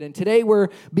And today we're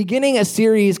beginning a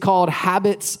series called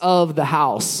Habits of the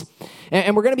House.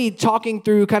 And we're going to be talking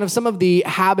through kind of some of the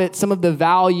habits, some of the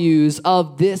values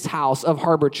of this house of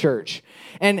Harbor Church.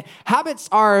 And habits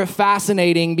are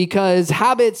fascinating because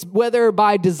habits, whether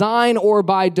by design or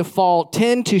by default,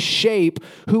 tend to shape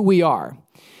who we are.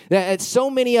 That so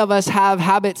many of us have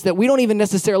habits that we don't even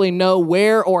necessarily know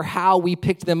where or how we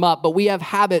picked them up, but we have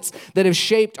habits that have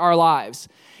shaped our lives.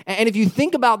 And if you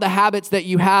think about the habits that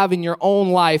you have in your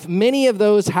own life, many of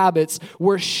those habits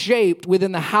were shaped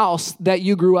within the house that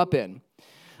you grew up in.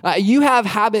 You have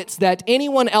habits that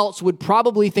anyone else would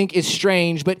probably think is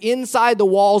strange, but inside the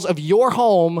walls of your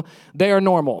home, they are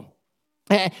normal.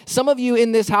 Some of you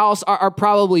in this house are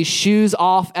probably shoes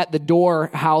off at the door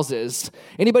houses.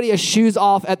 Anybody a shoes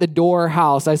off at the door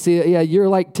house? I see, yeah, you're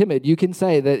like timid. You can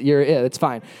say that you're it. It's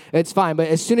fine. It's fine. But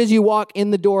as soon as you walk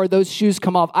in the door, those shoes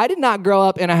come off. I did not grow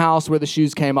up in a house where the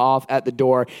shoes came off at the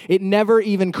door. It never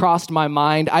even crossed my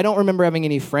mind. I don't remember having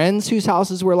any friends whose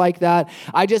houses were like that.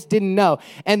 I just didn't know.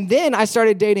 And then I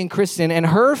started dating Kristen, and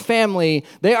her family,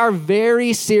 they are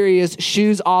very serious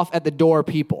shoes off at the door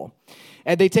people.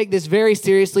 And they take this very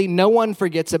seriously. No one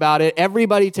forgets about it.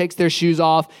 Everybody takes their shoes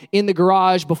off in the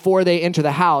garage before they enter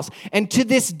the house. And to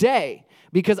this day,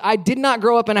 because I did not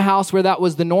grow up in a house where that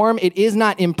was the norm, it is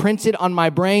not imprinted on my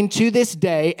brain. To this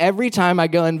day, every time I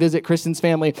go and visit Kristen's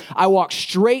family, I walk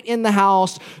straight in the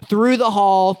house, through the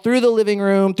hall, through the living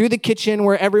room, through the kitchen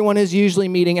where everyone is usually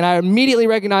meeting, and I immediately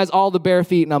recognize all the bare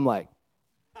feet, and I'm like,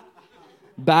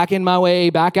 back in my way,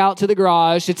 back out to the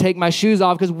garage to take my shoes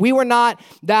off, because we were not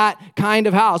that kind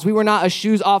of house. We were not a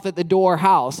shoes off at the door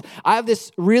house. I have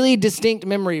this really distinct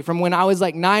memory from when I was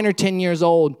like 9 or 10 years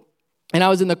old, and I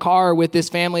was in the car with this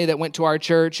family that went to our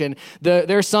church, and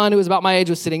their son, who was about my age,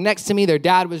 was sitting next to me. Their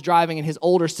dad was driving, and his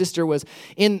older sister was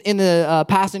in the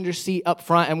passenger seat up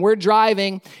front, and we're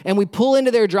driving, and we pull into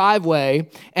their driveway,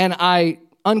 and I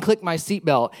unclick my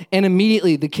seatbelt, and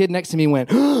immediately the kid next to me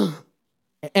went,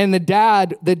 and the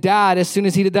dad, as soon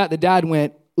as he did that, the dad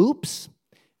went, oops.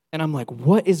 And I'm like,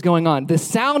 what is going on? The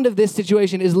sound of this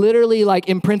situation is literally like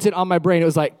imprinted on my brain. It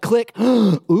was like, click,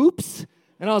 oops.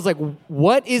 And I was like,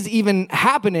 what is even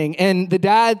happening? And the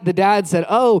dad said,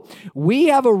 oh, we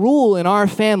have a rule in our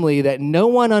family that no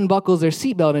one unbuckles their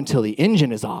seatbelt until the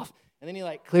engine is off. And then he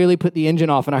like clearly put the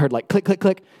engine off, and I heard like click, click,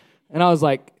 click. And I was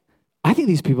like, I think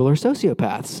these people are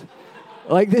sociopaths.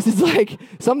 Like, this is like,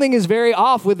 something is very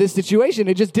off with this situation.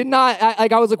 It just did not, I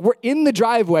was like, we're in the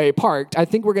driveway parked. I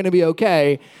think we're going to be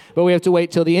okay, but we have to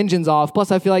wait till the engine's off. Plus,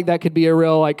 I feel like that could be a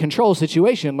real, like, control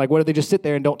situation. Like, what if they just sit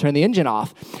there and don't turn the engine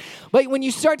off? But when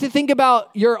you start to think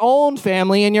about your own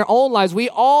family and your own lives, we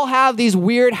all have these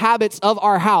weird habits of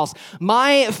our house.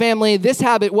 My family, this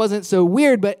habit wasn't so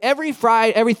weird, but every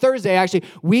Thursday, actually,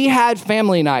 we had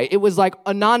family night. It was like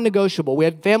a non-negotiable. We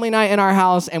had family night in our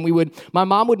house, and my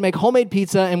mom would make homemade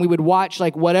pizza, and we would watch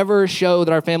like whatever show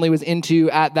that our family was into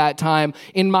at that time.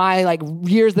 In my like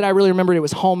years that I really remembered, it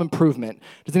was Home Improvement.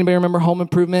 Does anybody remember Home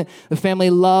Improvement? The family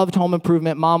loved Home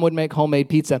Improvement. Mom would make homemade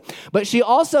pizza. But she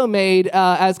also made,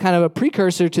 as kind of a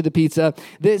precursor to the pizza,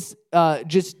 this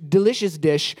just delicious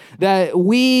dish that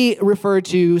we refer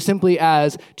to simply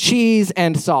as cheese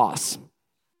and sauce.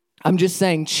 I'm just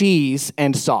saying cheese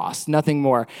and sauce, nothing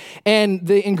more. And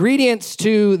the ingredients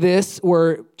to this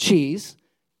were cheese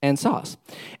and sauce.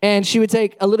 And she would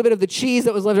take a little bit of the cheese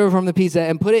that was left over from the pizza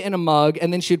and put it in a mug,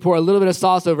 and then she'd pour a little bit of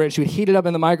sauce over it. She would heat it up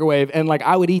in the microwave, and like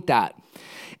I would eat that.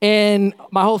 And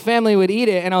my whole family would eat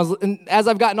it. And as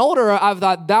I've gotten older, I've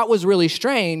thought that was really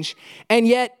strange. And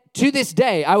yet, to this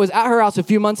day, I was at her house a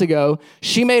few months ago.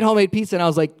 She made homemade pizza, and I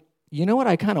was like, you know what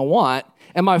I kind of want?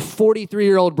 And my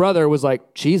 43-year-old brother was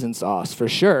like, cheese and sauce, for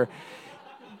sure.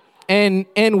 And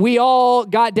we all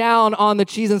got down on the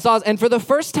cheese and sauce. And for the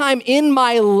first time in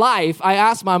my life, I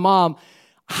asked my mom,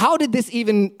 how did this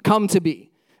even come to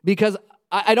be? Because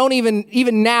I don't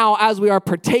even now, as we are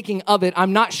partaking of it,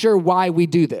 I'm not sure why we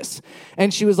do this.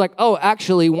 And she was like, oh,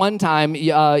 actually, one time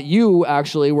you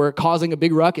actually were causing a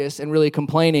big ruckus and really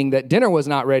complaining that dinner was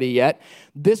not ready yet.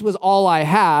 This was all I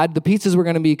had. The pizzas were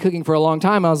going to be cooking for a long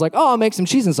time. I was like, oh, I'll make some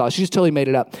cheese and sauce. She just totally made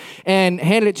it up and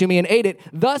handed it to me and ate it.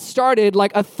 Thus started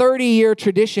like a 30-year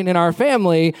tradition in our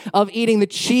family of eating the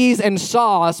cheese and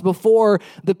sauce before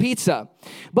the pizza.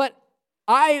 But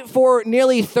I, for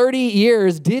nearly 30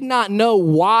 years, did not know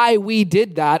why we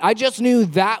did that. I just knew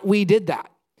that we did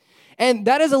that. And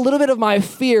that is a little bit of my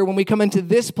fear when we come into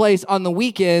this place on the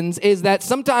weekends, is that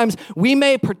sometimes we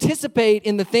may participate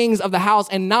in the things of the house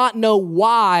and not know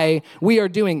why we are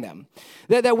doing them.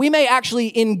 That we may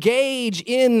actually engage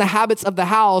in the habits of the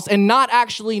house and not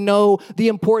actually know the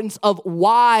importance of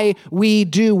why we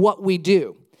do what we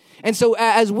do. And so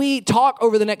as we talk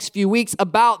over the next few weeks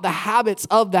about the habits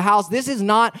of the house, this is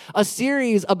not a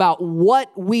series about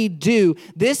what we do.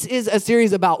 This is a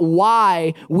series about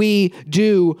why we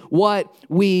do what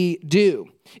we do.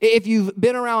 If you've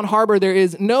been around Harbor, there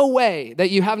is no way that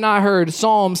you have not heard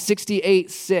Psalm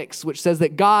 68:6, which says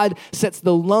that God sets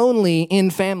the lonely in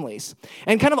families.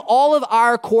 And kind of all of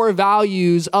our core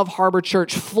values of Harbor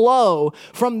Church flow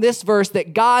from this verse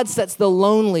that God sets the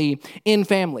lonely in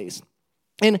families.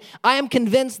 And I am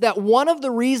convinced that one of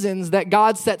the reasons that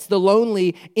God sets the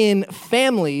lonely in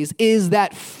families is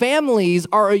that families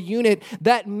are a unit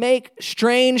that make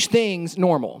strange things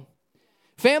normal.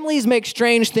 Families make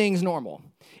strange things normal.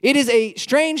 It is a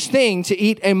strange thing to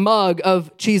eat a mug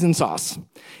of cheese and sauce.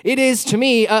 It is, to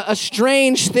me, a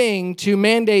strange thing to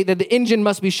mandate that the engine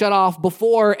must be shut off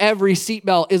before every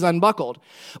seatbelt is unbuckled.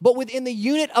 But within the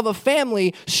unit of a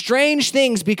family, strange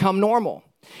things become normal.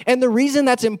 And the reason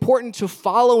that's important to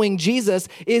following Jesus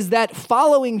is that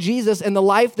following Jesus and the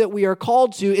life that we are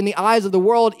called to in the eyes of the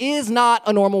world is not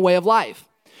a normal way of life.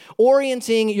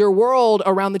 Orienting your world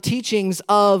around the teachings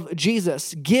of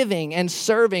Jesus, giving and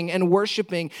serving and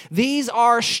worshiping, these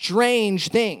are strange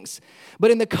things. But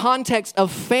in the context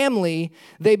of family,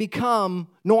 they become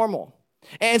normal.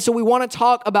 And so we want to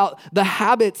talk about the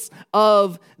habits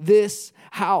of this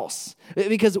house.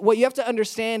 Because what you have to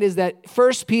understand is that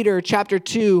 1 Peter chapter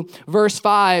 2, verse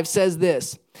 5 says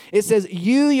this. It says,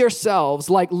 "You yourselves,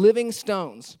 like living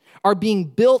stones, are being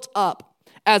built up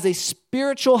as a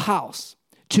spiritual house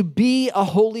to be a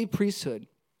holy priesthood,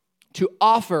 to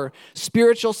offer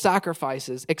spiritual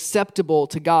sacrifices acceptable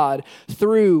to God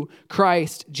through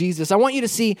Christ Jesus." I want you to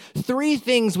see three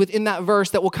things within that verse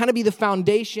that will kind of be the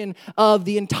foundation of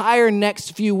the entire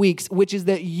next few weeks, which is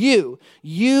that you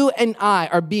and I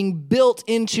are being built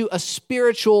into a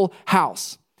spiritual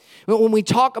house. When we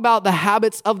talk about the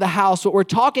habits of the house, what we're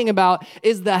talking about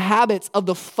is the habits of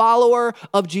the follower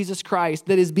of Jesus Christ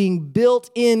that is being built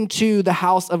into the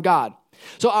house of God.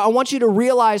 So I want you to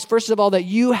realize, first of all, that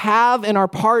you have and are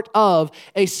part of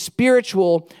a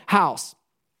spiritual house.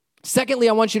 Secondly,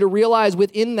 I want you to realize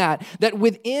within that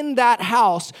within that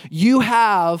house, you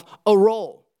have a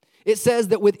role. It says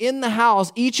that within the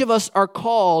house, each of us are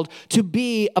called to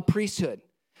be a priesthood.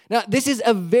 Now, this is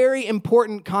a very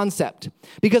important concept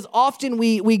because often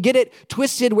we get it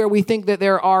twisted where we think that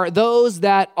there are those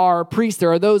that are priests,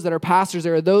 there are those that are pastors,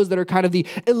 there are those that are kind of the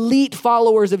elite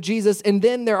followers of Jesus, and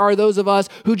then there are those of us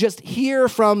who just hear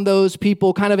from those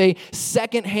people, kind of a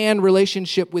secondhand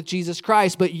relationship with Jesus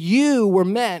Christ. But you were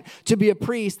meant to be a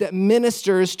priest that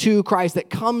ministers to Christ, that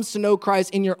comes to know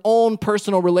Christ in your own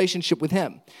personal relationship with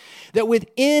him. That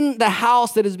within the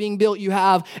house that is being built, you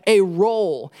have a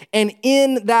role. And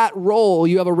in that role,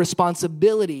 you have a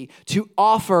responsibility to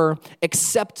offer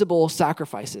acceptable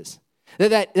sacrifices.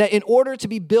 That in order to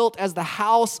be built as the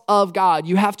house of God,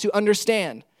 you have to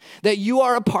understand that you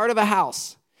are a part of a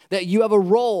house, that you have a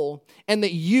role, and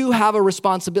that you have a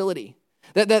responsibility.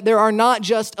 That there are not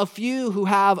just a few who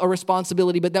have a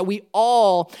responsibility, but that we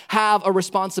all have a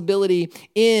responsibility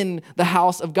in the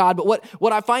house of God. But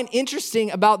what I find interesting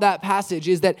about that passage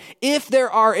is that if there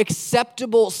are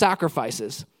acceptable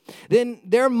sacrifices, then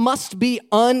there must be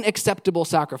unacceptable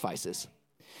sacrifices.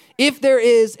 If there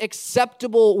is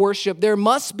acceptable worship, there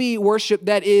must be worship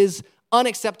that is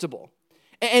unacceptable.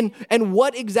 And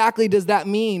what exactly does that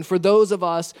mean for those of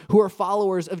us who are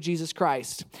followers of Jesus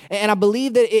Christ? And I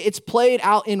believe that it's played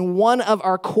out in one of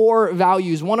our core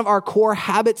values, one of our core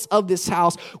habits of this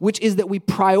house, which is that we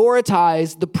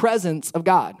prioritize the presence of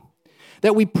God.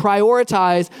 That we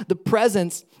prioritize the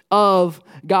presence of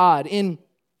God. In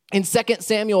 2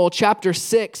 Samuel chapter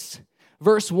 6,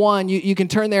 verse 1, you can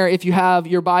turn there if you have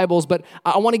your Bibles, but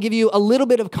I want to give you a little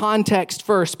bit of context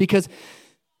first because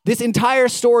this entire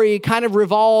story kind of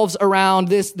revolves around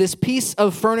this piece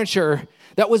of furniture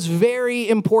that was very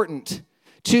important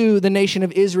to the nation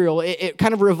of Israel. It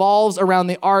kind of revolves around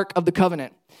the Ark of the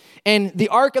Covenant. And the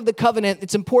Ark of the Covenant,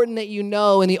 it's important that you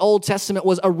know in the Old Testament,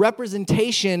 was a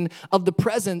representation of the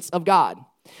presence of God.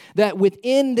 That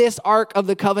within this Ark of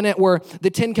the Covenant were the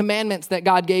 10 commandments that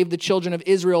God gave the children of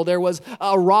Israel. There was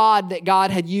a rod that God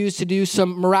had used to do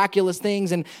some miraculous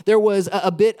things. And there was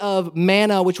a bit of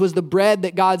manna, which was the bread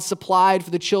that God supplied for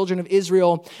the children of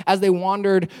Israel as they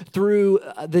wandered through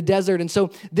the desert. And so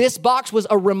this box was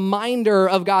a reminder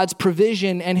of God's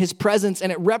provision and his presence,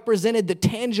 and it represented the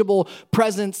tangible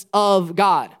presence of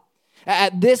God.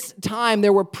 At this time,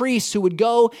 there were priests who would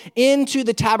go into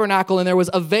the tabernacle, and there was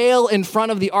a veil in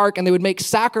front of the ark, and they would make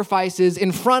sacrifices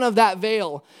in front of that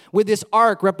veil with this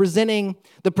ark representing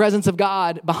the presence of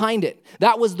God behind it.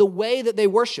 That was the way that they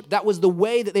worshiped. That was the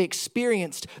way that they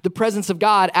experienced the presence of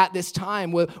God at this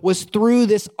time, was through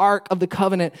this ark of the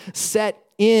covenant set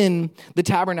in the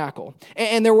tabernacle.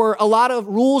 And there were a lot of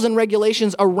rules and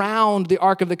regulations around the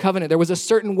Ark of the Covenant. There was a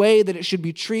certain way that it should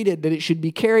be treated, that it should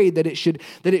be carried, that it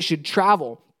should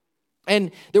travel. And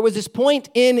there was this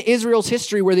point in Israel's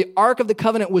history where the Ark of the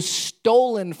Covenant was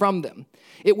stolen from them.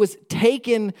 It was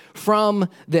taken from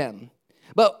them.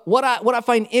 But what I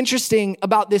find interesting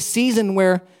about this season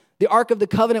where the Ark of the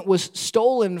Covenant was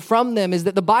stolen from them is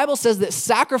that the Bible says that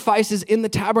sacrifices in the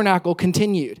tabernacle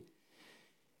continued.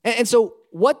 And so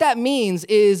what that means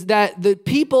is that the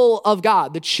people of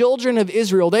God, the children of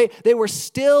Israel, they were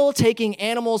still taking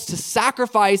animals to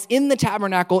sacrifice in the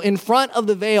tabernacle in front of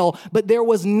the veil, but there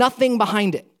was nothing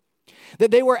behind it.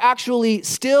 That they were actually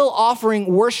still offering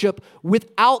worship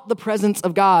without the presence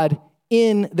of God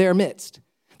in their midst.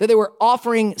 That they were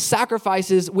offering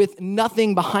sacrifices with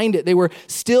nothing behind it. They were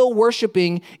still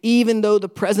worshiping even though the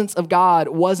presence of God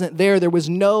wasn't there. There was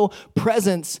no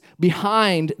presence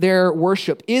behind their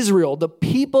worship. Israel, the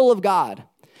people of God,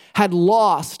 had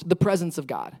lost the presence of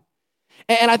God.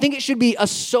 And I think it should be a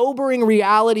sobering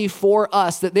reality for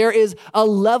us that there is a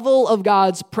level of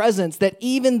God's presence that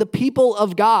even the people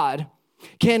of God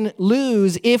can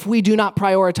lose if we do not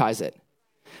prioritize it.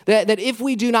 That if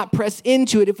we do not press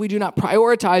into it, if we do not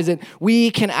prioritize it, we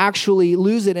can actually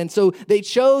lose it. And so they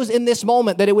chose in this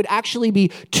moment that it would actually be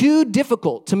too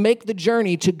difficult to make the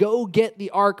journey to go get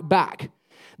the ark back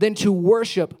than to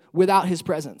worship without his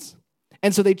presence.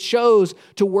 And so they chose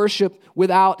to worship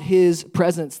without his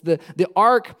presence. The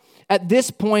ark at this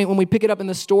point, when we pick it up in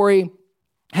the story,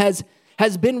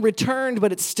 has been returned,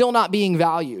 but it's still not being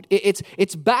valued.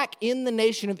 It's back in the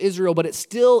nation of Israel, but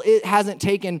it hasn't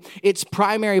taken its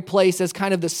primary place as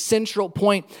kind of the central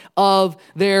point of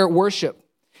their worship.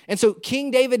 And so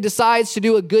King David decides to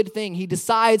do a good thing. He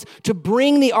decides to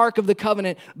bring the Ark of the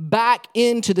Covenant back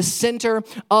into the center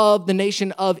of the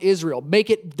nation of Israel, make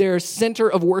it their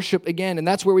center of worship again. And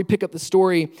that's where we pick up the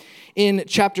story in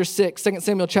chapter 6, 2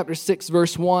 Samuel chapter 6,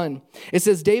 verse 1. It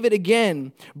says, David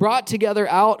again brought together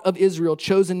out of Israel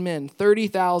chosen men,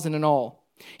 30,000 in all.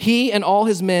 He and all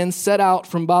his men set out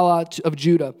from Baalah of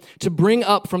Judah to bring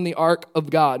up from the ark of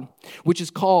God, which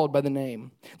is called by the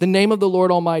name of the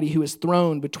Lord Almighty, who is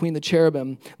throned between the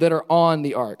cherubim that are on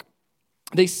the ark.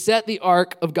 They set the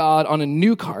ark of God on a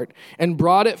new cart and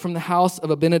brought it from the house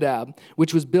of Abinadab,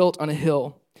 which was built on a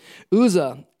hill.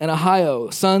 Uzzah and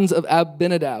Ahio, sons of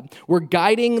Abinadab, were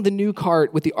guiding the new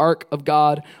cart with the ark of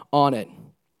God on it.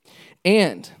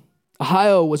 And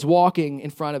Ahio was walking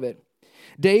in front of it.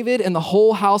 David and the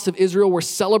whole house of Israel were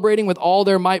celebrating with all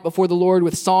their might before the Lord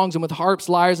with songs and with harps,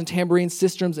 lyres, and tambourines,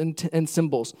 sistrums, and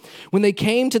cymbals. When they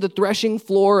came to the threshing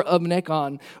floor of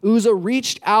Nacon, Uzzah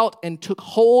reached out and took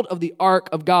hold of the ark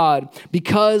of God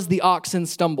because the oxen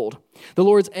stumbled. The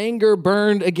Lord's anger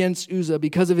burned against Uzzah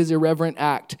because of his irreverent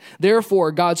act.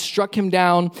 Therefore, God struck him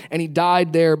down, and he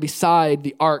died there beside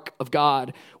the ark of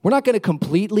God. We're not going to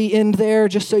completely end there,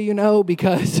 just so you know,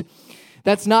 because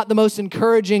that's not the most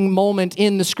encouraging moment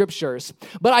in the scriptures.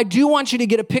 But I do want you to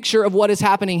get a picture of what is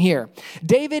happening here.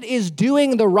 David is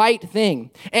doing the right thing,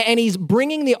 and he's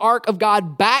bringing the ark of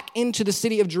God back into the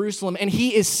city of Jerusalem, and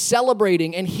he is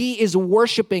celebrating, and he is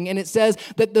worshiping, and it says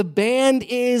that the band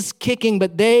is kicking,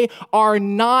 but they are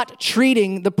not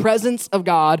treating the presence of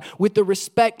God with the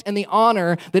respect and the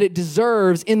honor that it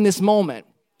deserves in this moment.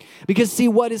 Because see,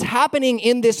 what is happening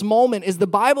in this moment is the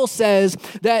Bible says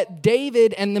that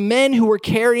David and the men who were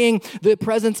carrying the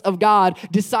presence of God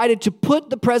decided to put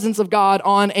the presence of God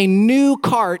on a new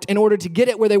cart in order to get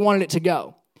it where they wanted it to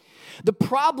go. The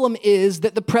problem is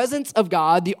that the presence of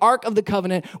God, the Ark of the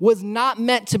Covenant, was not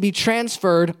meant to be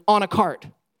transferred on a cart.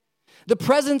 The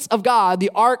presence of God, the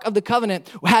Ark of the Covenant,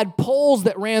 had poles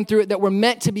that ran through it that were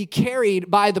meant to be carried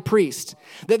by the priest.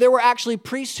 That there were actually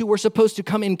priests who were supposed to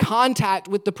come in contact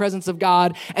with the presence of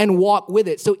God and walk with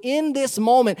it. So in this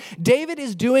moment, David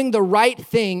is doing the right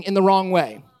thing in the wrong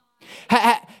way.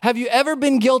 Have you ever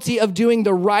been guilty of doing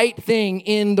the right thing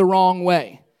in the wrong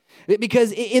way?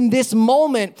 Because in this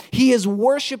moment, he is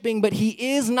worshiping, but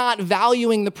he is not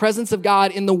valuing the presence of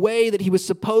God in the way that he was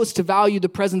supposed to value the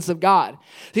presence of God.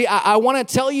 See, I want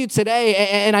to tell you today,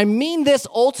 and I mean this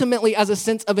ultimately as a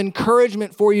sense of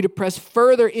encouragement for you to press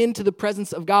further into the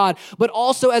presence of God, but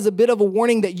also as a bit of a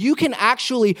warning that you can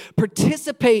actually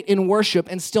participate in worship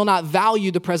and still not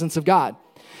value the presence of God.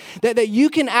 that you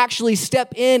can actually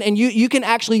step in and you can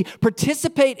actually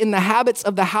participate in the habits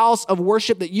of the house of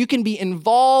worship, that you can be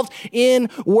involved in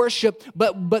worship,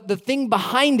 but the thing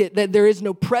behind it, that there is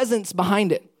no presence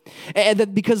behind it. And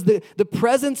that because the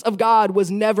presence of God was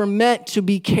never meant to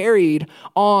be carried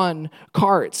on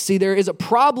carts. See, there is a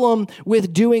problem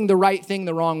with doing the right thing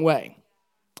the wrong way.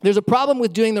 There's a problem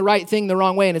with doing the right thing the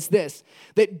wrong way, and it's this,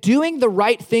 that doing the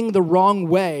right thing the wrong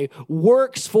way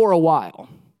works for a while.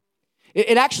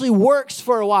 It actually works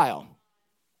for a while.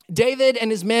 David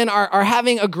and his men are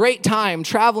having a great time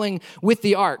traveling with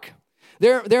the ark.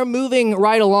 They're moving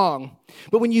right along.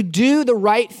 But when you do the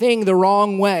right thing the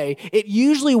wrong way, it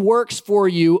usually works for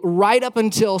you right up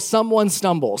until someone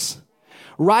stumbles.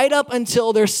 Right up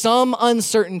until there's some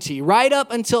uncertainty, right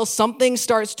up until something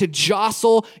starts to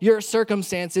jostle your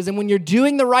circumstances. And when you're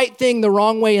doing the right thing the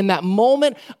wrong way, in that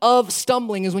moment of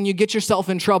stumbling is when you get yourself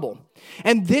in trouble.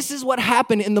 And this is what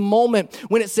happened in the moment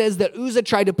when it says that Uzzah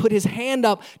tried to put his hand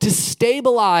up to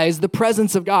stabilize the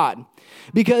presence of God.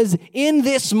 Because in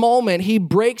this moment, he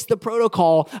breaks the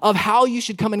protocol of how you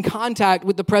should come in contact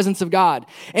with the presence of God.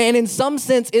 And in some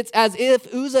sense, it's as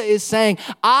if Uzzah is saying,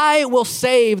 I will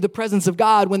save the presence of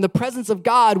God, when the presence of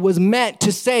God was meant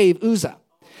to save Uzzah.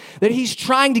 That he's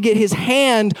trying to get his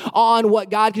hand on what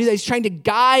God can do. That he's trying to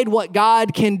guide what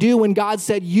God can do, when God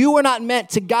said, you are not meant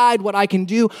to guide what I can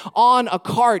do on a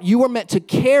cart. You were meant to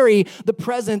carry the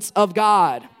presence of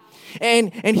God.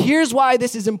 And here's why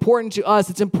this is important to us.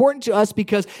 It's important to us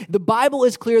because the Bible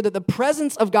is clear that the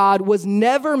presence of God was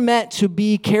never meant to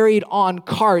be carried on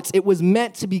carts. It was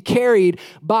meant to be carried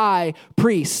by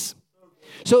priests.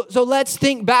 So let's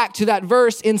think back to that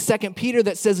verse in 2 Peter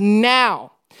that says,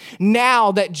 now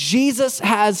that Jesus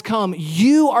has come,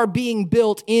 you are being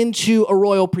built into a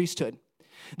royal priesthood.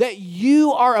 That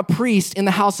you are a priest in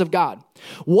the house of God.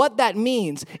 What that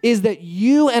means is that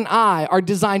you and I are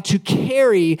designed to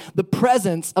carry the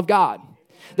presence of God.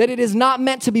 That it is not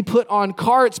meant to be put on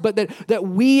carts, but that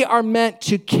we are meant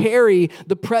to carry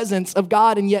the presence of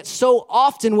God. And yet so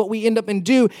often what we end up and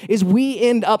do is we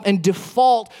end up and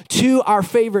default to our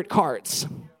favorite carts.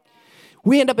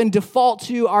 We end up in default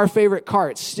to our favorite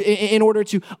carts in order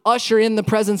to usher in the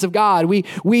presence of God. We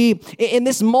in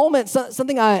this moment,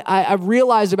 something I've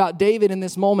realized about David in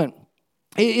this moment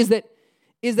is that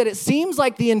it seems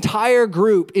like the entire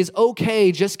group is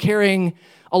okay just carrying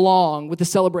along with the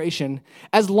celebration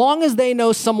as long as they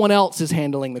know someone else is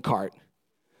handling the cart.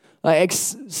 Like,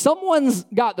 someone's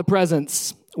got the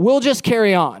presence. We'll just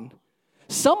carry on.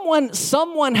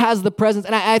 Someone has the presence.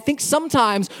 And I think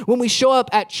sometimes when we show up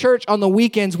at church on the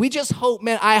weekends, we just hope,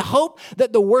 I hope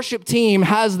that the worship team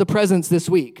has the presence this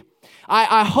week.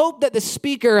 I hope that the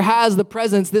speaker has the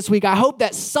presence this week. I hope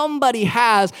that somebody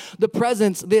has the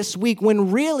presence this week,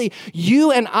 when really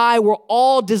you and I were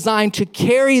all designed to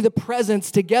carry the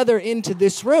presence together into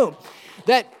this room.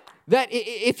 That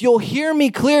if you'll hear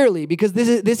me clearly, because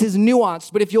this is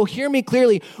nuanced, but if you'll hear me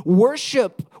clearly,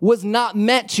 worship was not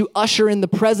meant to usher in the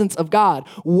presence of God.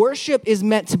 Worship is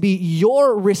meant to be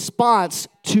your response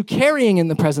to carrying in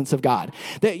the presence of God.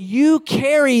 That you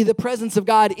carry the presence of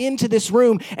God into this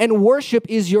room, and worship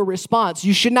is your response.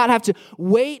 You should not have to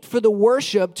wait for the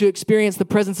worship to experience the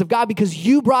presence of God, because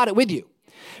you brought it with you,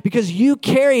 because you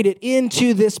carried it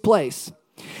into this place.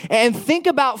 And think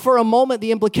about for a moment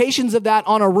the implications of that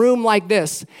on a room like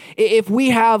this. If we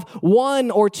have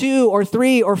 1 or 2 or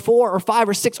 3 or 4 or 5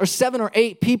 or 6 or 7 or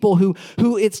 8 people who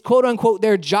it's quote unquote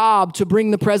their job to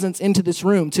bring the presence into this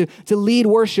room, to lead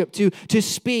worship, to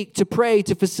speak, to pray,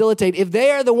 to facilitate. If they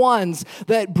are the ones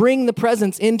that bring the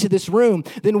presence into this room,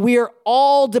 then we are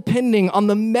all depending on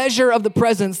the measure of the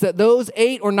presence that those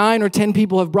 8 or 9 or 10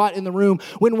 people have brought in the room,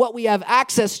 when what we have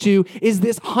access to is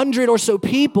this 100 or so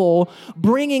people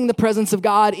bringing the presence of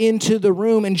God into the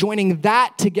room and joining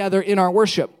that together in our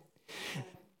worship.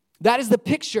 That is the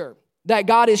picture that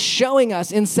God is showing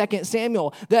us in 2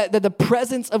 Samuel, that the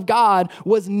presence of God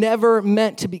was never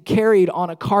meant to be carried on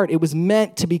a cart. It was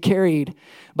meant to be carried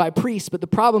by priests. But the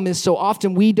problem is, so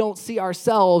often we don't see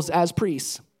ourselves as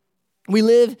priests. We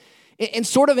live in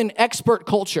sort of an expert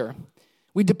culture.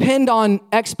 We depend on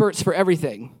experts for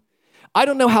everything. I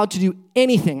don't know how to do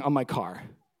anything on my car.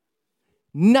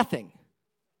 Nothing.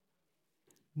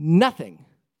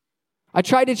 I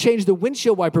tried to change the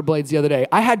windshield wiper blades the other day.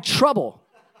 I had trouble.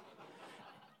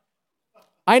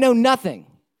 I know nothing.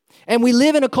 And we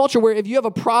live in a culture where if you have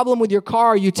a problem with your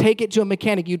car, you take it to a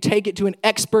mechanic, you take it to an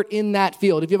expert in that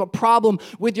field. If you have a problem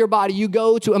with your body, you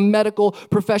go to a medical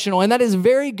professional. And that is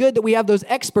very good that we have those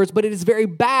experts, but it is very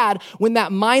bad when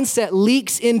that mindset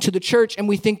leaks into the church and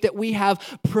we think that we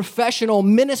have professional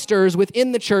ministers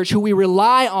within the church who we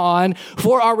rely on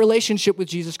for our relationship with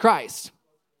Jesus Christ.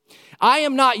 I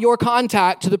am not your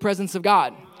contact to the presence of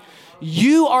God.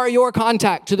 You are your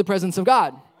contact to the presence of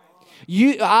God.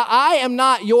 I am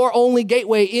not your only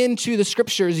gateway into the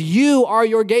scriptures. You are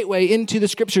your gateway into the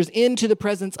scriptures, into the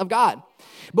presence of God.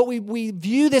 But we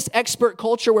view this expert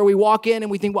culture where we walk in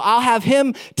and we think, well, I'll have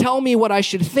him tell me what I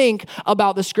should think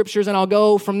about the scriptures and I'll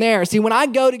go from there. See, when I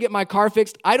go to get my car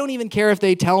fixed, I don't even care if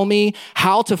they tell me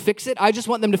how to fix it. I just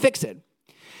want them to fix it.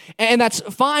 And that's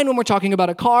fine when we're talking about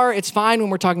a car. It's fine when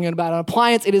we're talking about an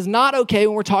appliance. It is not okay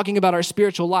when we're talking about our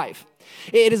spiritual life.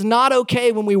 It is not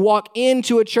okay when we walk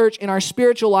into a church in our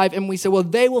spiritual life and we say, well,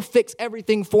 they will fix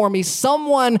everything for me.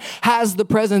 Someone has the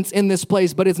presence in this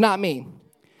place, but it's not me.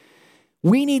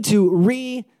 We need to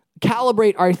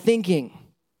recalibrate our thinking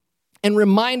and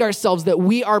remind ourselves that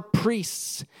we are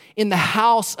priests in the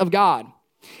house of God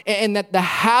and that the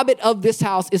habit of this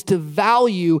house is to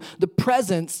value the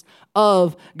presence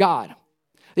of God.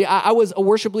 I was a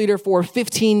worship leader for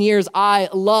 15 years. I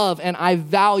love and I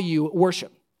value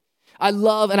worship. I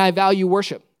love and I value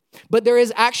worship. But there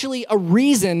is actually a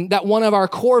reason that one of our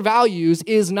core values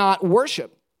is not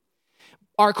worship.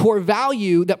 Our core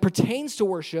value that pertains to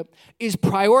worship is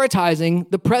prioritizing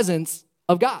the presence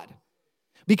of God.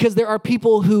 Because there are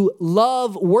people who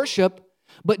love worship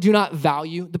but do not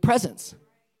value the presence.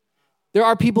 There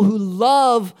are people who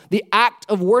love the act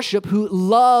of worship, who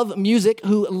love music,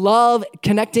 who love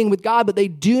connecting with God, but they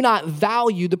do not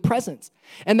value the presence.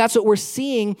 And that's what we're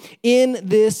seeing in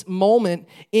this moment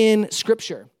in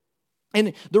Scripture.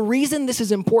 And the reason this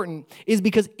is important is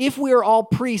because if we are all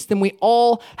priests, then we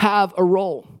all have a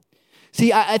role.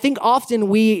 See, I think often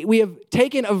we have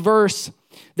taken a verse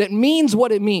that means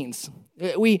what it means.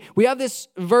 We have this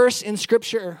verse in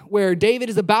Scripture where David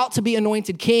is about to be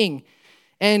anointed king,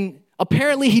 and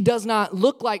apparently, he does not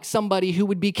look like somebody who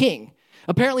would be king.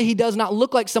 Apparently, he does not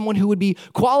look like someone who would be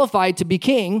qualified to be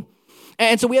king.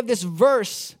 And so we have this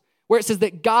verse where it says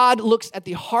that God looks at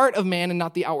the heart of man and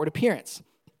not the outward appearance.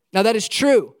 Now, that is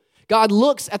true. God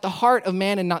looks at the heart of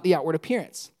man and not the outward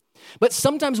appearance. But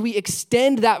sometimes we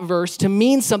extend that verse to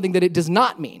mean something that it does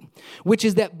not mean, which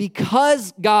is that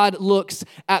because God looks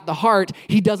at the heart,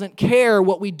 he doesn't care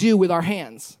what we do with our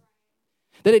hands.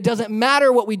 That it doesn't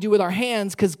matter what we do with our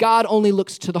hands because God only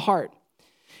looks to the heart.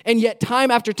 And yet time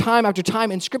after time after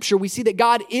time in Scripture, we see that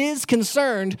God is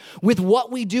concerned with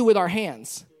what we do with our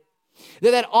hands.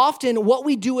 That often what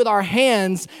we do with our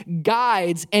hands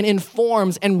guides and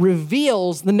informs and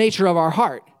reveals the nature of our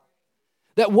heart.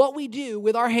 That what we do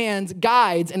with our hands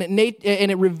guides and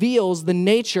it reveals the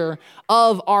nature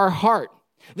of our heart.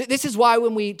 This is why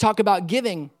when we talk about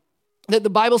giving, that the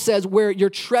Bible says where your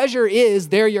treasure is,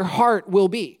 there your heart will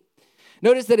be.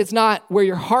 Notice that it's not where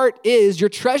your heart is, your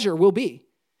treasure will be.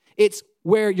 It's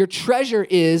where your treasure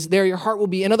is, there your heart will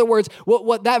be. In other words,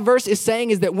 what that verse is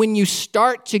saying is that when you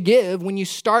start to give, when you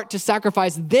start to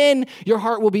sacrifice, then your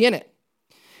heart will be in it.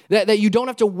 That you don't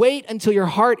have to wait until your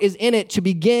heart is in it to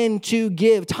begin to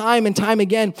give. Time and time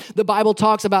again, the Bible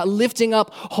talks about lifting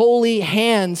up holy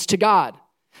hands to God.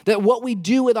 That what we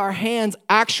do with our hands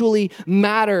actually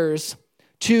matters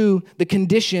to the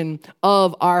condition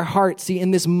of our heart. See,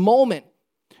 in this moment,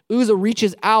 Uzzah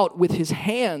reaches out with his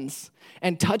hands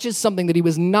and touches something that he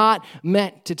was not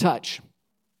meant to touch.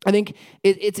 I think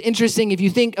it's interesting if you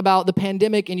think about the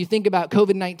pandemic and you think about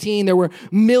COVID-19, there were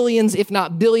millions, if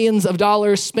not billions of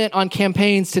dollars spent on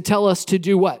campaigns to tell us to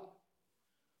do what?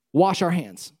 Wash our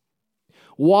hands.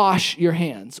 Wash your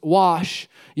hands. Wash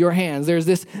your hands. There's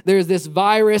this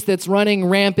virus that's running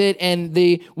rampant, and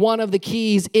one of the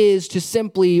keys is to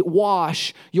simply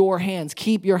wash your hands.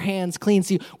 Keep your hands clean.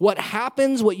 See, what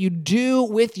happens, what you do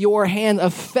with your hands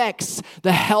affects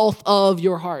the health of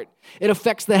your heart. It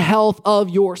affects the health of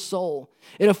your soul.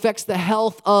 It affects the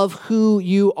health of who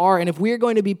you are. And if we're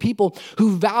going to be people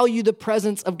who value the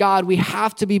presence of God, we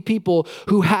have to be people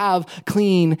who have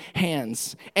clean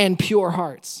hands and pure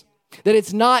hearts. That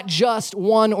it's not just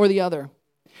one or the other.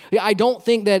 I don't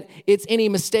think that it's any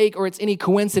mistake or it's any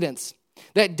coincidence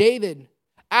that David,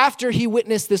 after he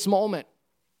witnessed this moment,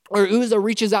 or Uzzah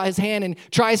reaches out his hand and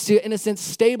tries to, in a sense,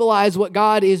 stabilize what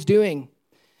God is doing,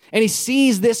 and he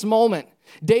sees this moment,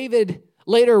 David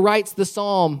later writes the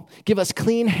psalm, "Give us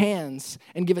clean hands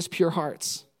and give us pure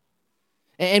hearts."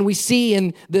 And we see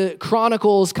in the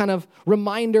Chronicles kind of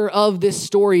reminder of this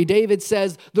story, David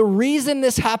says, the reason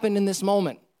this happened in this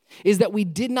moment is that we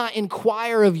did not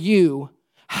inquire of you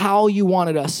how you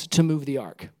wanted us to move the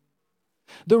ark.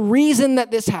 The reason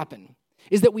that this happened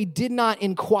is that we did not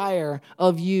inquire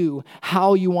of you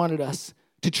how you wanted us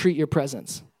to treat your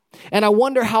presence. And I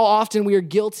wonder how often we are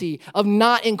guilty of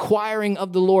not inquiring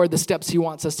of the Lord the steps he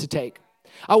wants us to take.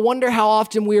 I wonder how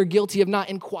often we are guilty of not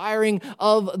inquiring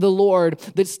of the Lord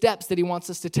the steps that he wants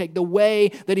us to take, the way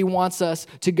that he wants us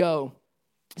to go.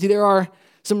 See, there are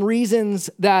some reasons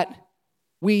that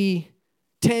we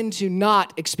tend to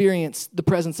not experience the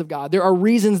presence of God. There are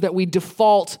reasons that we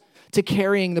default to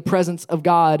carrying the presence of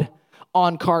God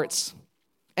on carts.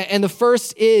 And the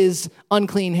first is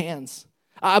unclean hands.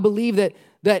 I believe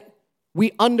that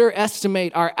we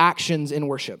underestimate our actions in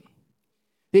worship.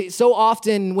 So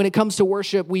often when it comes to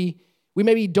worship, we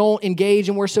maybe don't engage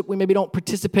in worship. We maybe don't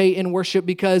participate in worship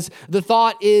because the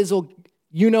thought is, well,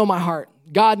 you know my heart.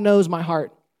 God knows my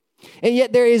heart. And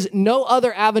yet there is no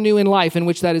other avenue in life in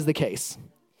which that is the case.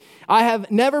 I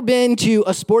have never been to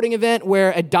a sporting event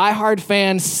where a diehard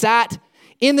fan sat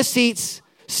in the seats,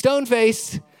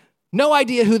 stone-faced, no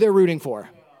idea who they're rooting for.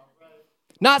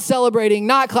 Not celebrating,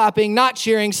 not clapping, not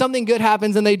cheering. Something good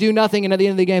happens and they do nothing. And at the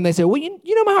end of the game, they say, well,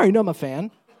 you know my heart. You know I'm a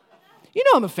fan. You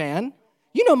know I'm a fan.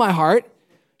 You know my heart.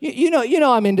 You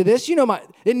know I'm into this.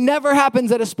 It never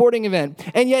happens at a sporting event.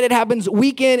 And yet it happens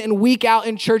week in and week out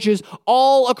in churches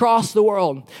all across the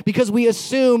world because we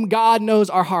assume God knows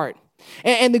our heart.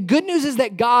 And the good news is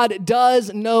that God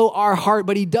does know our heart,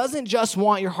 but he doesn't just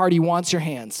want your heart, he wants your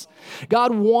hands.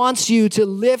 God wants you to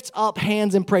lift up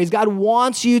hands in praise. God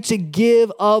wants you to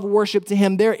give of worship to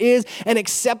him. There is an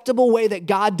acceptable way that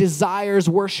God desires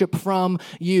worship from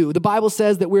you. The Bible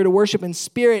says that we're to worship in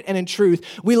spirit and in truth.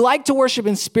 We like to worship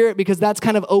in spirit because that's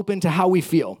kind of open to how we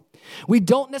feel. We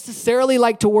don't necessarily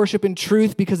like to worship in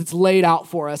truth because it's laid out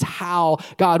for us how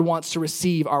God wants to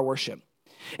receive our worship.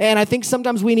 And I think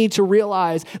sometimes we need to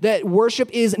realize that worship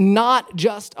is not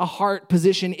just a heart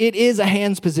position, it is a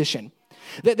hands position.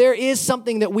 That there is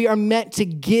something that we are meant to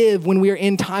give when we are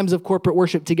in times of corporate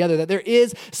worship together. That there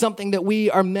is something that we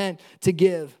are meant to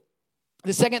give.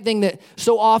 The second thing that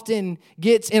so often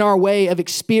gets in our way of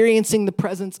experiencing the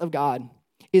presence of God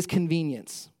is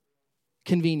convenience.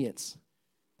 Convenience.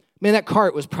 Man, that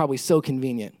cart was probably so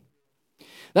convenient.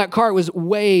 That cart was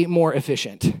way more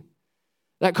efficient.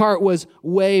 That cart was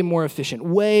way more efficient,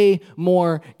 way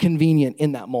more convenient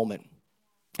in that moment.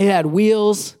 It had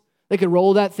wheels. They could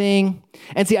roll that thing.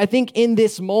 And see, I think in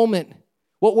this moment,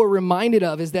 what we're reminded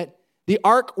of is that the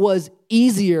ark was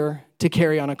easier to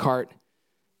carry on a cart,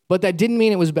 but that didn't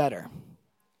mean it was better.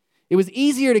 It was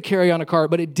easier to carry on a cart,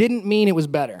 but it didn't mean it was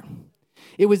better.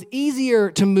 It was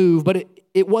easier to move, but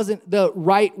it wasn't the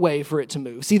right way for it to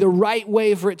move. See, the right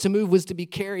way for it to move was to be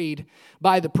carried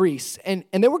by the priests. And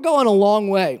they were going a long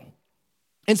way.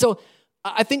 And so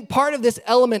I think part of this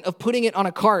element of putting it on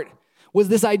a cart was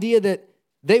this idea that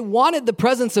they wanted the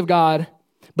presence of God,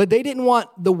 but they didn't want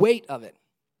the weight of it.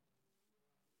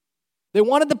 They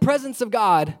wanted the presence of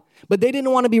God, but they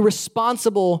didn't want to be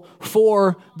responsible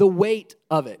for the weight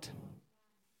of it.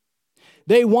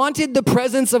 They wanted the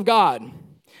presence of God,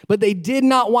 but they did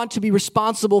not want to be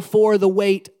responsible for the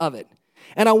weight of it.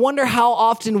 And I wonder how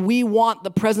often we want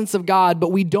the presence of God,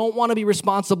 but we don't want to be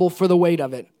responsible for the weight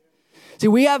of it. See,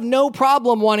 we have no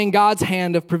problem wanting God's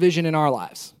hand of provision in our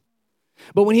lives.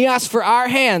 But when he asks for our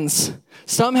hands,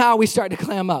 somehow we start to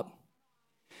clam up.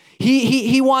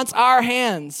 He wants our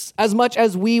hands as much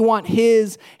as we want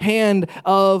his hand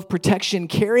of protection.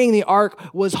 Carrying the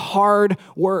ark was hard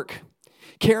work.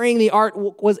 Carrying the ark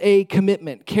was a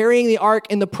commitment. Carrying the ark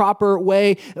in the proper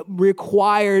way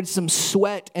required some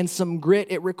sweat and some grit.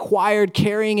 It required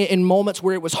carrying it in moments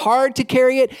where it was hard to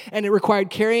carry it, and it required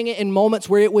carrying it in moments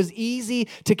where it was easy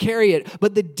to carry it.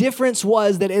 But the difference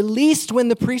was that at least when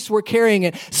the priests were carrying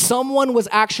it, someone was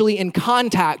actually in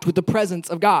contact with the presence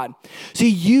of God. So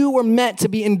you were meant to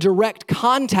be in direct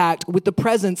contact with the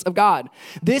presence of God.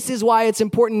 This is why it's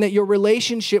important that your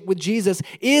relationship with Jesus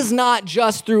is not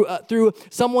just through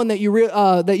someone that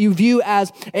you view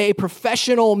as a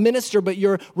professional minister, but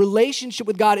your relationship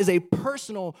with God is a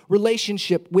personal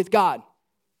relationship with God.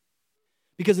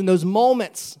 Because in those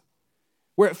moments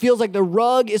where it feels like the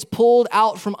rug is pulled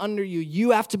out from under you,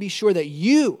 you have to be sure that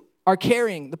you are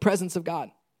carrying the presence of God.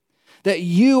 That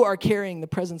you are carrying the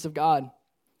presence of God.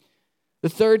 The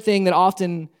third thing that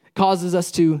often causes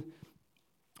us to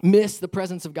miss the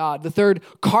presence of God, the third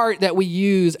cart that we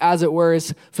use, as it were,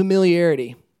 is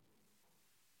familiarity.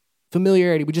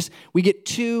 Familiarity. We get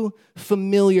too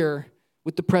familiar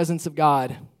with the presence of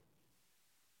God,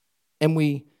 and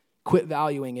we quit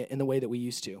valuing it in the way that we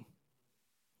used to.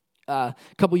 A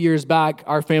couple years back,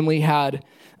 our family had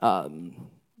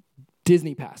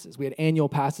Disney passes. We had annual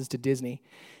passes to Disney.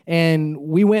 And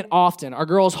we went often. Our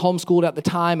girls homeschooled at the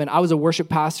time, and I was a worship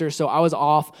pastor, so I was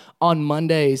off on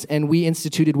Mondays, and we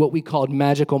instituted what we called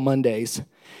Magical Mondays.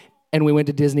 And we went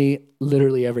to Disney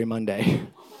literally every Monday.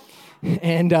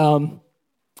 And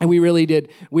we really did.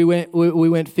 We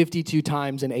went 52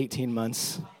 times in 18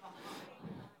 months.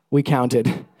 We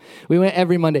counted. We went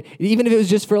every Monday. Even if it was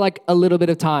just for like a little bit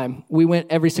of time, we went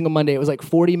every single Monday. It was like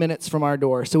 40 minutes from our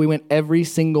door. So we went every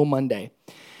single Monday.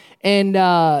 And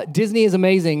Disney is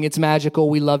amazing. It's magical.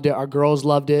 We loved it. Our girls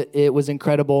loved it. It was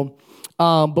incredible.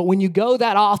 But when you go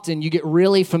that often, you get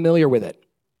really familiar with it.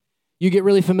 You get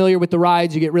really familiar with the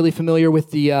rides. You get really familiar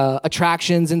with the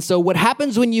attractions. And so what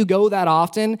happens when you go that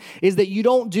often is that you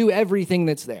don't do everything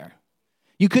that's there.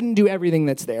 You couldn't do everything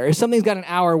that's there. If something's got an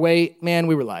hour wait, man,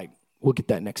 we were like, we'll get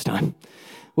that next time.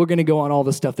 We're going to go on all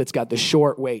the stuff that's got the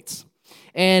short waits.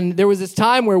 And there was this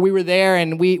time where we were there,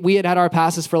 and we had our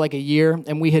passes for like a year,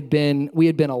 and we had been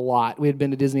a lot. We had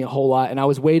been to Disney a whole lot, and I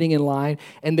was waiting in line,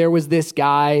 and there was this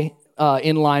guy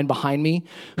in line behind me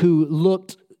who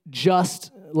looked just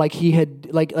like he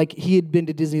had been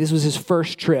to Disney. This was his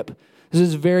first trip. This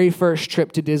was his very first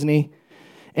trip to Disney,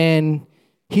 and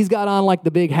he's got on like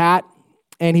the big hat,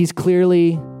 and he's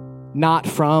clearly not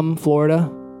from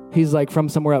Florida. He's like from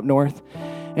somewhere up north.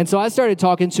 And so I started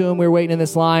talking to him. We were waiting in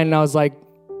this line, and I was like,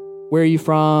 where are you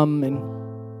from?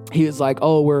 And he was like,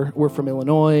 oh, we're from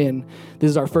Illinois, and this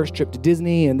is our first trip to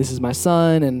Disney, and this is my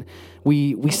son, and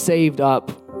we saved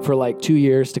up for like 2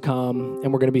 years to come,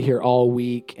 and we're going to be here all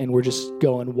week, and we're just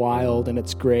going wild, and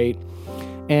it's great.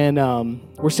 And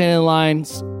we're standing in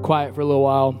lines, quiet for a little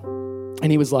while,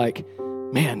 and he was like,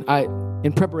 man,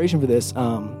 in preparation for this,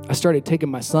 I started taking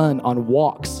my son on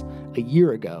walks a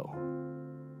year ago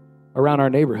around our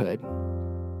neighborhood.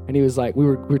 And he was like, we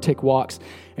would take walks,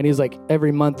 and he was like,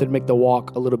 every month I'd make the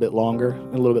walk a little bit longer,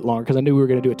 because I knew we were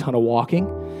going to do a ton of walking,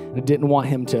 and I didn't want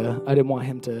him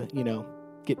to,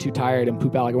 get too tired and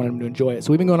poop out. Like I wanted him to enjoy it.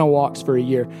 So we've been going on walks for a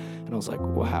year, and I was like,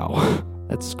 wow,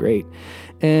 that's great.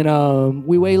 And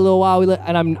we waited a little while,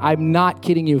 and I'm not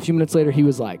kidding you. A few minutes later, he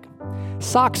was like,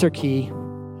 socks are key.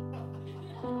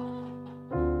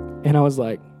 And I was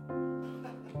like,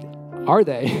 are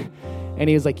they? And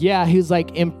he was like, yeah. He was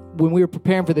like, when we were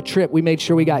preparing for the trip, we made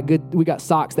sure we got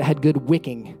socks that had good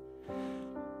wicking.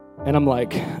 And I'm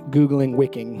like, Googling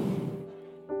wicking.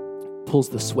 Pulls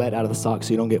the sweat out of the socks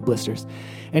so you don't get blisters.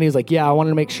 And he was like, yeah, I wanted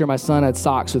to make sure my son had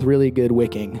socks with really good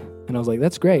wicking. And I was like,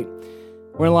 that's great.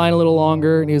 We're in line a little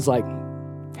longer. And he was like,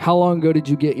 how long ago did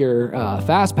you get your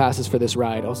fast passes for this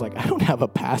ride? I was like, I don't have a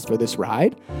pass for this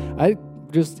ride. I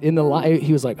just in the line.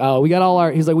 He was like, oh, we got all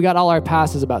our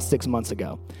passes about 6 months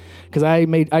ago. Because I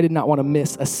did not want to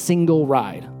miss a single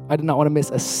ride. I did not want to miss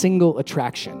a single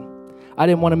attraction. I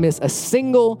didn't want to miss a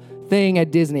single thing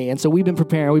at Disney. And so we've been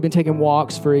preparing. We've been taking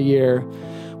walks for a year.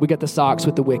 We got the socks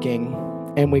with the wicking,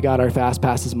 and we got our fast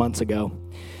passes months ago.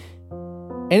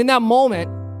 And in that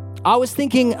moment, I was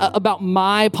thinking about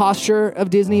my posture of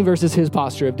Disney versus his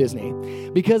posture of Disney,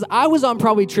 because I was on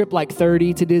probably trip like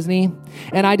 30 to Disney,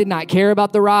 and I did not care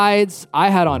about the rides.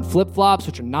 I had on flip-flops,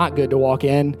 which are not good to walk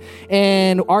in,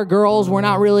 and our girls were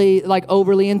not really like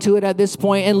overly into it at this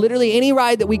point. And literally any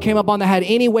ride that we came up on that had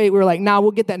any weight, we were like, nah, we'll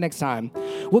get that next time.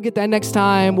 We'll get that next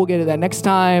time. We'll get it that next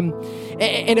time.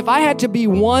 And if I had to be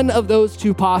one of those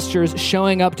two postures,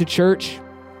 showing up to church,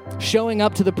 showing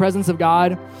up to the presence of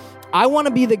God, I want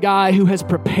to be the guy who has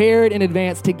prepared in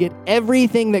advance to get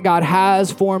everything that God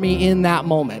has for me in that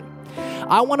moment.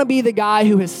 I want to be the guy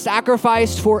who has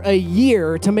sacrificed for a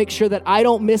year to make sure that I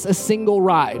don't miss a single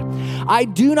ride. I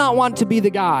do not want to be the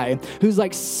guy who's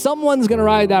like, someone's going to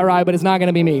ride that ride, but it's not going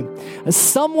to be me.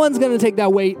 Someone's going to take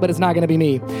that weight, but it's not going to be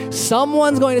me.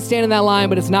 Someone's going to stand in that line,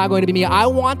 but it's not going to be me. I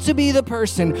want to be the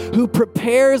person who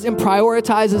prepares and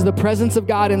prioritizes the presence of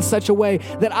God in such a way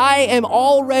that I am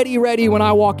already ready when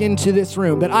I walk into this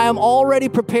room, that I am already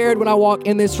prepared when I walk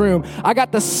in this room. I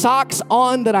got the socks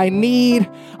on that I need.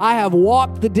 I have walked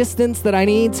the distance that I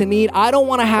need. I don't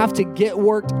want to have to get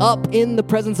worked up in the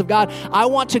presence of God. I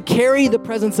want to carry the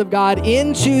presence of God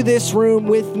into this room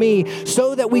with me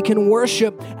so that we can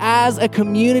worship as a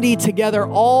community together,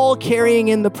 all carrying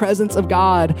in the presence of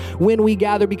God when we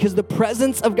gather, because the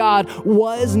presence of God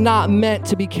was not meant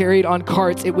to be carried on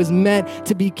carts. It was meant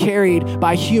to be carried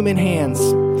by human hands.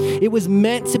 It was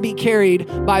meant to be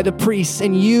carried by the priests,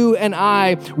 and you and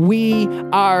I, we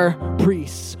are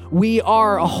priests. We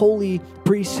are a holy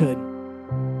priesthood.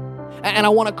 And I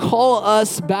want to call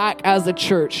us back as a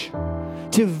church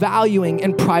to valuing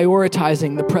and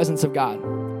prioritizing the presence of God.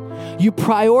 You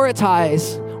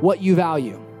prioritize what you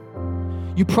value.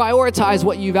 You prioritize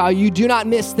what you value. You do not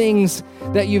miss things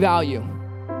that you value.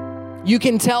 You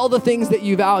can tell the things that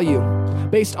you value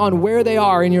based on where they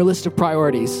are in your list of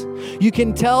priorities. You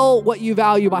can tell what you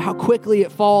value by how quickly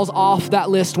it falls off that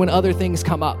list when other things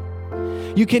come up.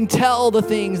 You can tell the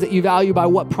things that you value by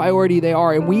what priority they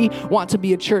are. And we want to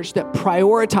be a church that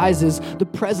prioritizes the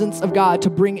presence of God to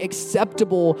bring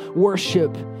acceptable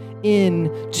worship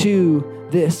into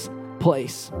this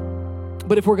place.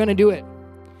 But if we're going to do it,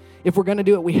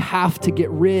 we have to get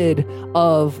rid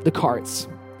of the carts.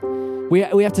 We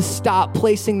have to stop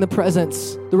placing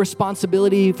the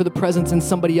responsibility for the presence in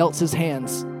somebody else's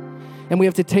hands. And we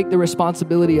have to take the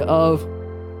responsibility of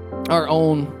our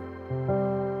own.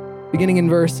 Beginning in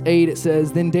verse 8, it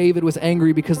says, "Then David was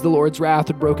angry because the Lord's wrath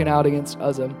had broken out against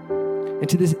Uzzah. And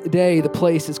to this day, the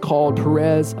place is called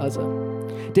Perez Uzzah.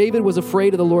 David was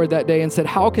afraid of the Lord that day and said,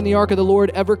 'How can the ark of the Lord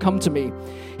ever come to me?'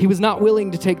 He was not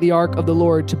willing to take the ark of the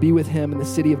Lord to be with him in the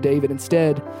city of David.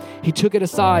 Instead, he took it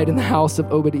aside in the house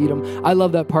of Obed-Edom." I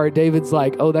love that part. David's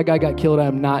like, "Oh, that guy got killed.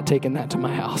 I'm not taking that to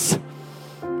my house."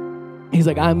 He's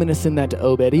like, "I'm going to send that to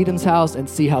Obed-Edom's house and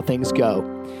see how things go."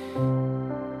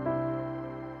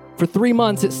 For 3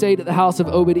 months, it stayed at the house of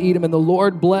Obed-Edom, and the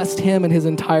Lord blessed him and his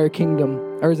entire kingdom,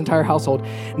 or his entire household.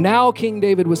 Now King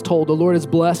David was told, "The Lord has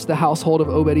blessed the household of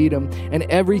Obed-Edom and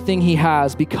everything he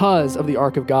has because of the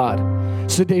ark of God."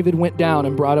 So David went down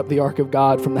and brought up the ark of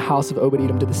God from the house of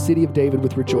Obed-Edom to the city of David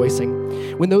with rejoicing.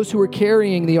 When those who were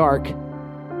carrying the ark,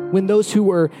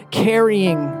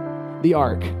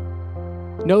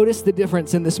 notice the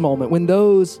difference in this moment. When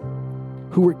those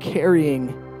who were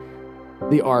carrying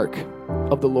the ark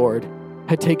of the Lord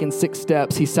had taken 6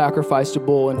 steps, he sacrificed a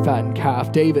bull and fattened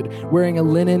calf. David, wearing a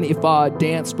linen ephod,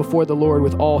 danced before the Lord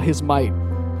with all his might,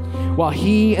 while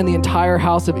he and the entire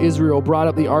house of Israel brought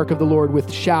up the ark of the Lord with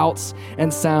shouts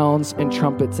and sounds and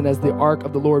trumpets. And as the ark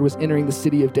of the Lord was entering the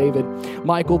city of David,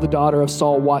 Michal, the daughter of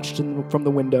Saul, watched from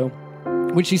the window.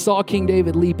 When she saw King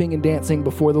David leaping and dancing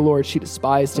before the Lord, she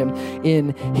despised him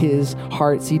in his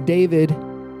heart. See, David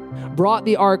brought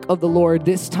the ark of the Lord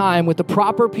this time with the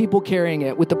proper people carrying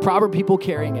it,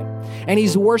 And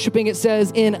he's worshiping, it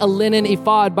says, in a linen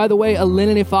ephod. By the way, a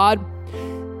linen ephod,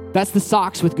 that's the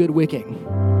socks with good wicking.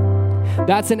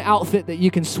 That's an outfit that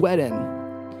you can sweat in.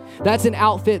 That's an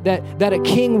outfit that a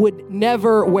king would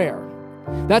never wear.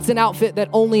 That's an outfit that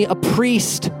only a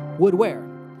priest would wear.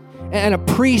 And a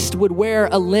priest would wear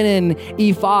a linen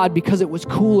ephod because it was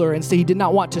cooler, and so he did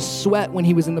not want to sweat when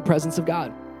he was in the presence of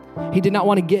God. He did not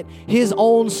want to get his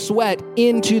own sweat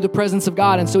into the presence of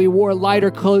God, and so he wore lighter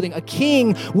clothing. A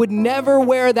king would never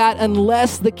wear that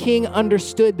unless the king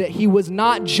understood that he was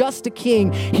not just a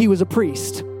king, he was a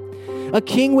priest. A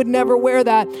king would never wear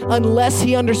that unless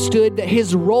he understood that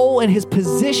his role and his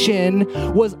position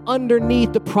was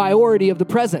underneath the priority of the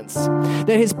presence.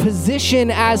 That his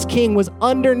position as king was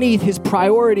underneath his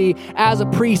priority as a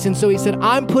priest. And so he said,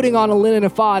 "I'm putting on a linen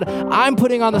ephod, I'm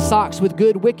putting on the socks with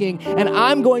good wicking, and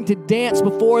I'm going to dance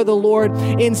before the Lord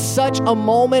in such a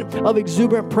moment of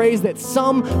exuberant praise that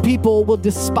some people will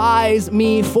despise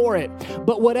me for it.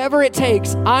 But whatever it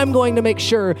takes, I'm going to make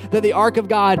sure that the ark of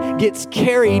God gets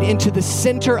carried into the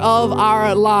center of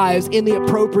our lives in the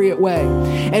appropriate way."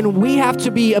 And we have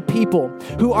to be a people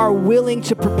who are willing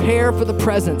to prepare for the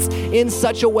presence in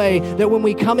such a way that when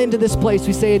we come into this place,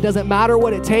 we say, it doesn't matter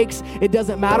what it takes. It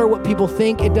doesn't matter what people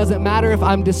think. It doesn't matter if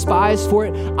I'm despised for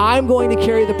it. I'm going to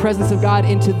carry the presence of God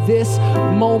into this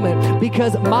moment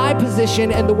because my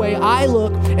position and the way I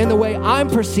look and the way I'm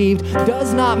perceived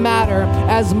does not matter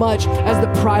as much as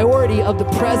the priority of the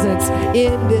presence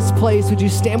in this place. Would you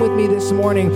stand with me this morning?